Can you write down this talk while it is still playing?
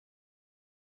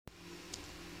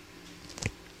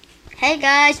Hey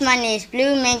guys, my name is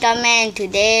Blue Mega Man.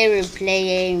 Today we're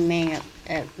playing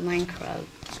Minecraft.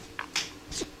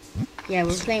 Yeah,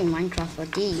 we're playing Minecraft for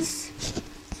these.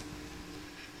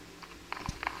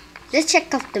 Let's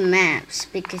check off the maps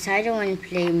because I don't want to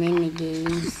play mini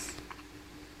games.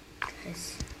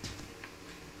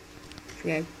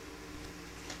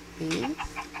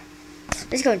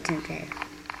 Let's go to there.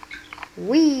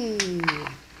 Wee.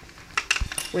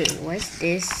 Wait, what's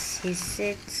this? He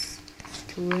sits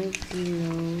to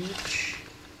reload.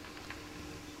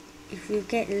 If you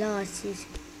get lost,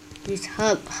 use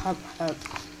hub.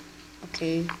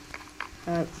 Okay,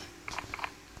 hub.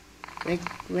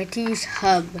 Where to use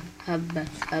hub?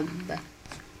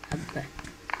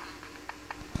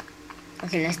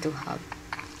 Okay, let's do hub.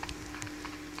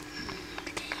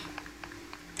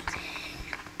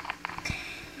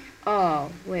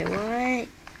 Oh, wait, what?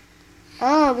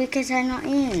 Oh, because I'm not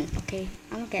in. Okay,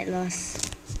 I'm gonna get lost.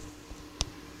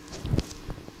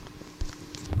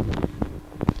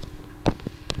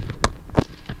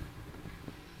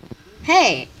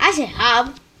 Hey, I said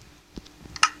hub.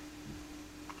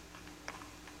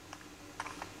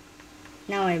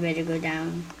 Now I better go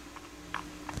down.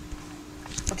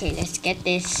 Okay, let's get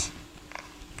this.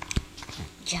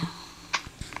 Yeah.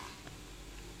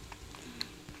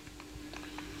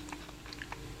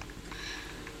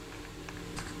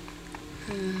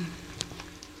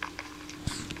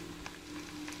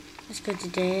 Let's go to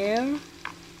there. And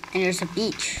there's a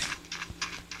beach.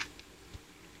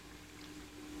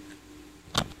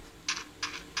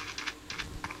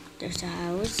 There's a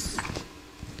house.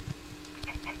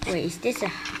 Wait, is this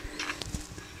a...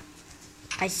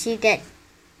 I see that.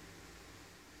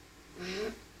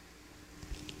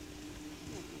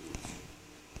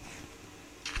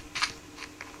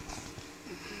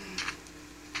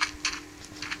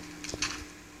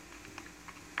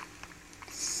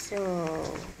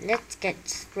 So, let's get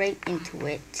straight into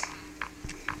it.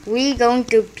 We're going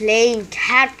to play and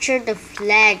capture the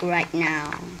flag right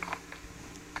now.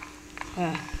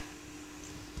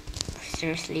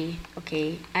 Seriously.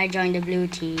 Okay, I joined the blue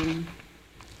team.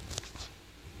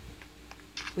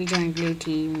 We joined blue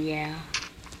team, yeah.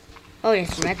 Oh,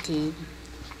 it's red team.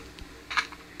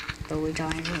 But we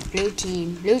joined blue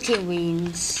team. Blue team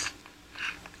wins.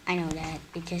 I know that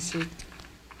because he...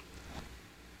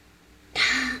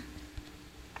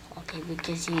 Okay,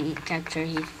 because he captured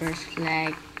his first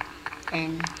flag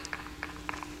and...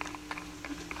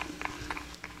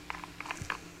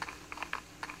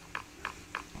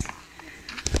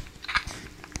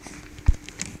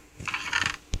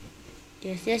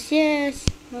 Yes.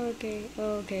 Okay,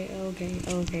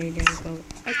 there we go.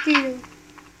 I see you.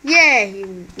 Yeah,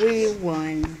 we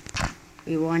won.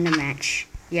 We won the match.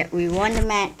 Yeah, we won the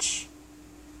match.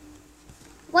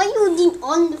 Why you didn't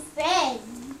on the fan?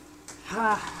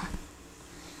 I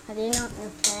didn't on the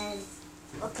fan.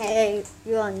 Okay,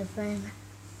 you on the fan.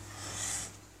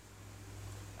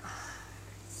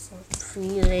 So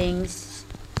feelings.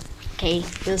 Okay,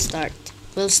 we'll start.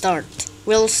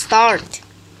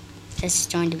 Let's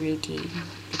join the blue team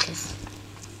because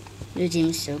blue team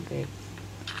is so good.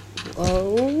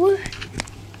 Oh,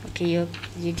 okay,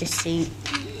 you just sing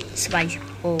Spice.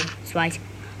 Oh, Spice.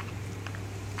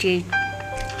 J.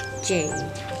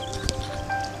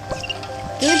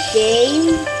 Good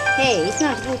game. Hey, it's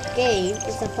not a good game.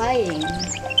 It's a fighting.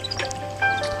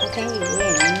 How can you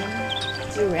win?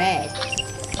 You're red.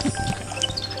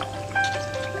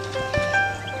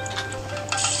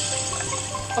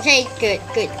 Okay, good.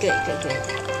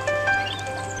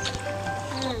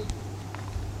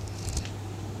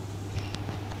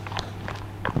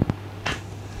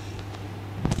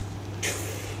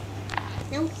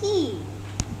 No key.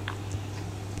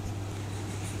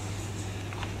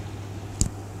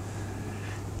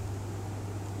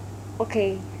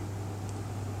 Okay.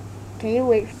 Can you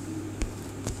wait?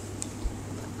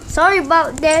 Sorry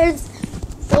about this.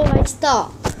 So I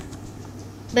stop.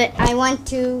 But I want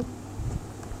to...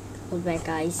 Hold back,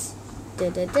 guys. Okay,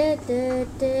 what's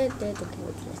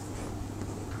this?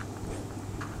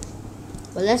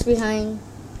 Well, that's behind.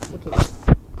 Okay.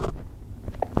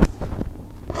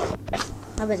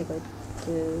 I better go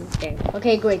to there.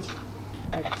 Okay, great.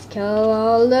 Let's go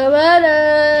all the way.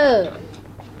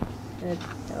 Let's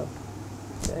go.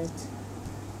 Good.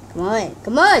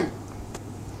 Come on.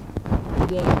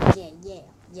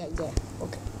 Yeah.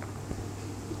 Okay.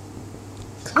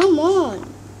 Come on.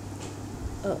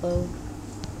 Uh-oh.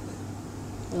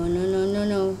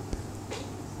 No.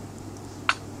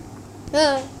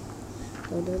 Ah.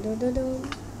 Do.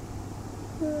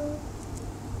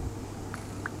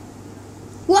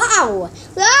 Wow!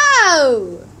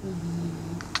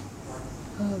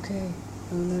 Okay.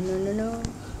 No.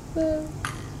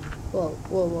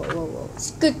 Whoa.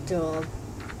 Good job.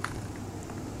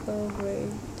 Oh, great.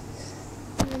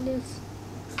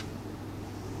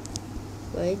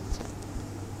 Wait.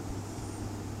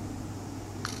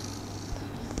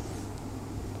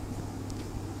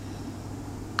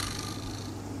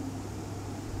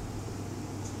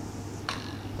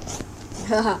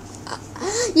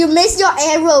 You missed your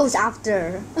arrows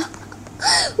after.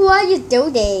 Why you do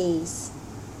this?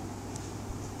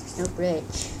 There's no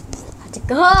bridge. I have to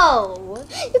go.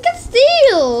 You can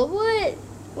steal. What?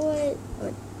 What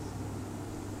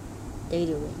are you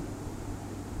doing?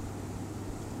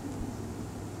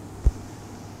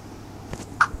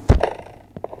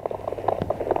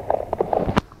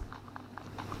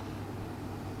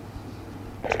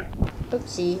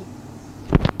 Oopsie.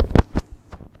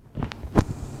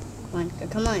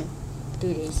 Come on.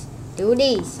 Do this.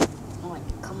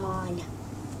 Come on.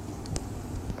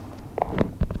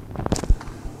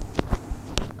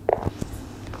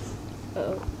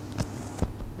 Uh-oh.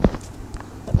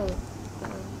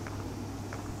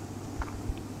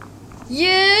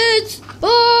 Yes!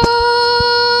 Oh!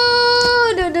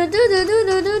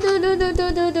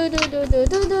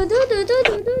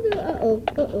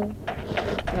 Uh-oh.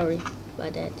 Sorry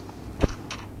about that.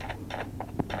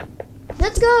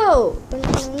 Let's go!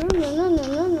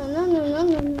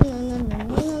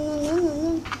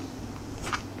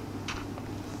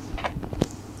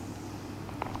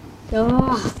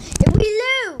 Oh, if we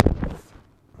lose!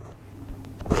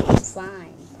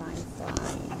 Fine.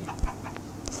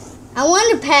 I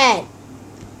want a pet!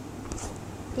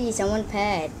 Please, I want a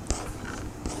pet.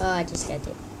 Oh, I just get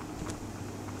it.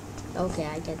 Okay,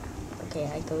 I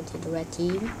go to the red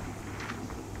team.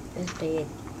 Let's play it.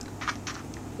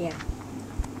 Yeah.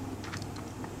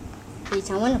 Please,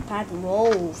 I want a pet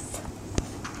wolf.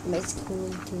 Let's go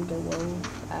to the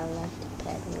wolf. I like the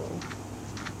pet wolf.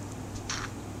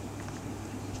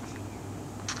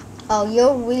 Oh,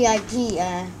 you're VIP.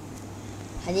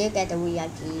 How do you get the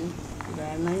VIP?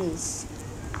 Monies.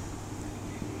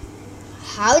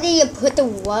 How do you put the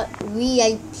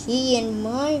VIP in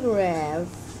Minecraft?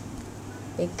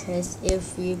 Because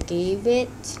if you gave it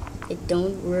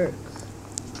don't work.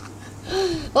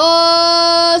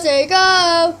 Oh, there you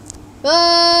go.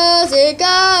 Oh, there you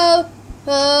go.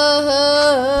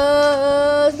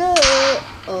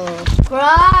 Oh,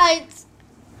 Christ.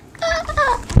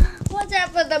 What's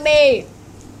happened to me?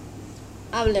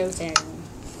 I'm losing.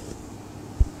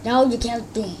 No, you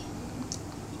can't be.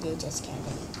 You just can't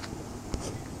be.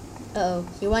 Uh-oh,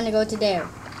 you want to go to there?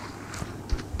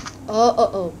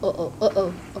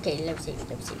 Oh. Okay, let's see.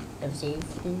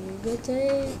 Good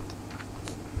take.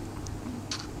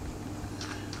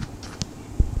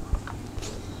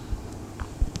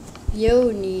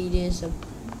 You need is a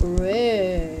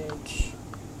bridge.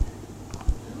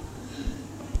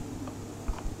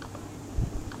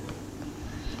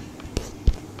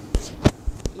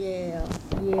 Yeah.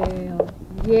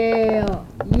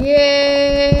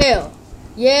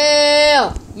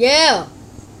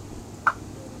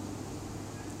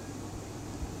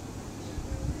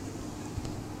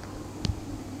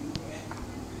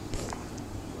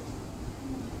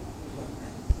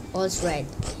 All's right.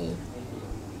 Okay.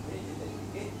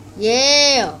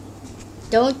 Yeah.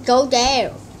 Don't go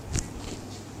there.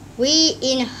 We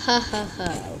in ha.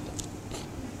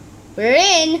 We're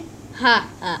in ha.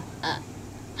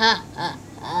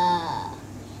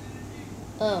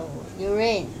 Oh, you're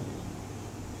in.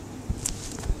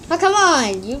 Oh, come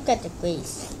on. You got the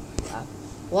grace.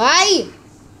 Why?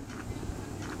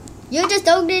 You just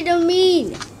don't need to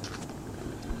mean.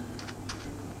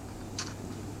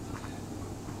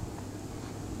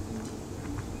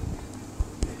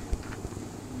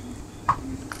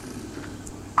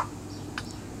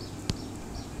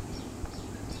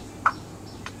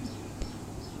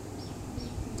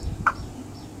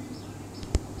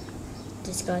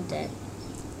 Just got that.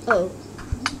 Oh.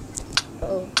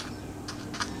 No.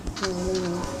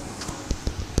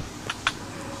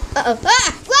 Uh-oh.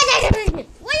 Ah! Why are you doing?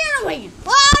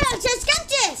 Oh, no, just get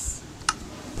this!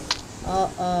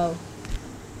 Uh-oh.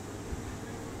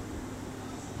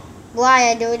 Why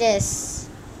I do this?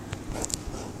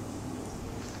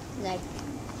 Like...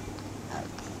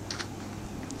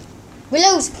 We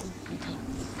lose! Let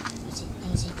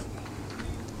me see.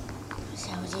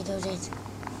 How do you do this?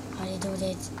 How do you do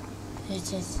this? How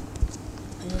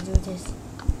do you do this?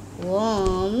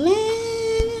 Whoa,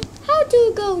 man! How do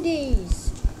you go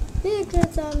this?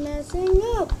 Because I'm messing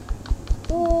up.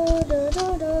 Oh, da.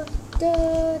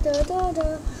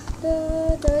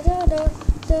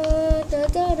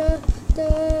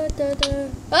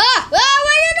 Ah! What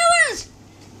are you doing?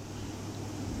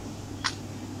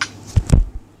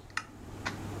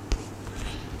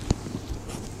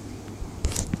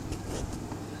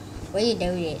 Why you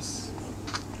do this?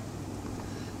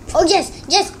 Oh yes,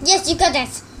 yes, yes, you got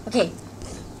that. Okay.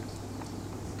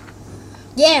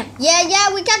 Yeah, yeah,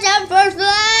 yeah, we got that first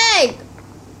leg.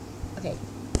 Okay.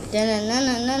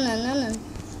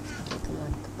 Okay, come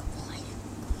on.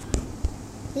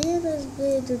 Yeah, let's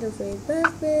play to the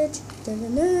first bitch.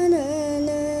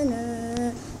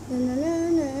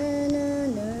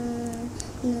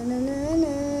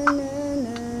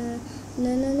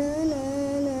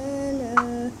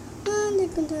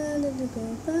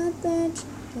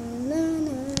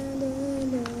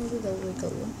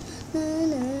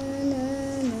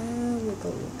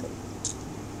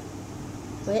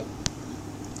 Wait,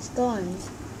 it's gone.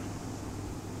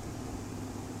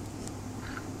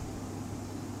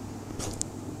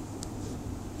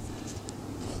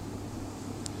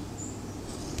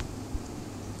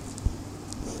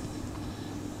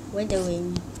 We're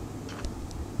doing.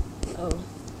 Oh.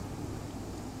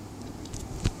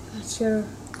 Not sure.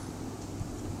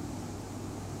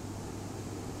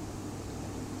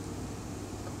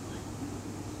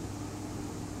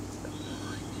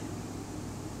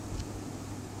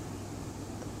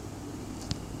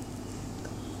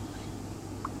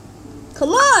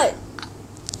 Come on!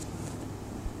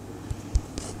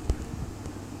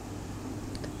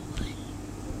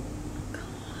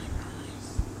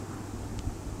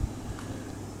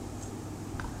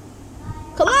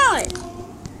 Come on!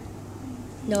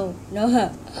 No,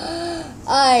 no.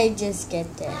 I just get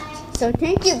that. So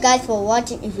thank you guys for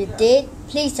watching. If you did,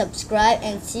 please subscribe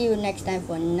and see you next time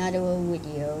for another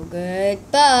video.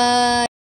 Goodbye.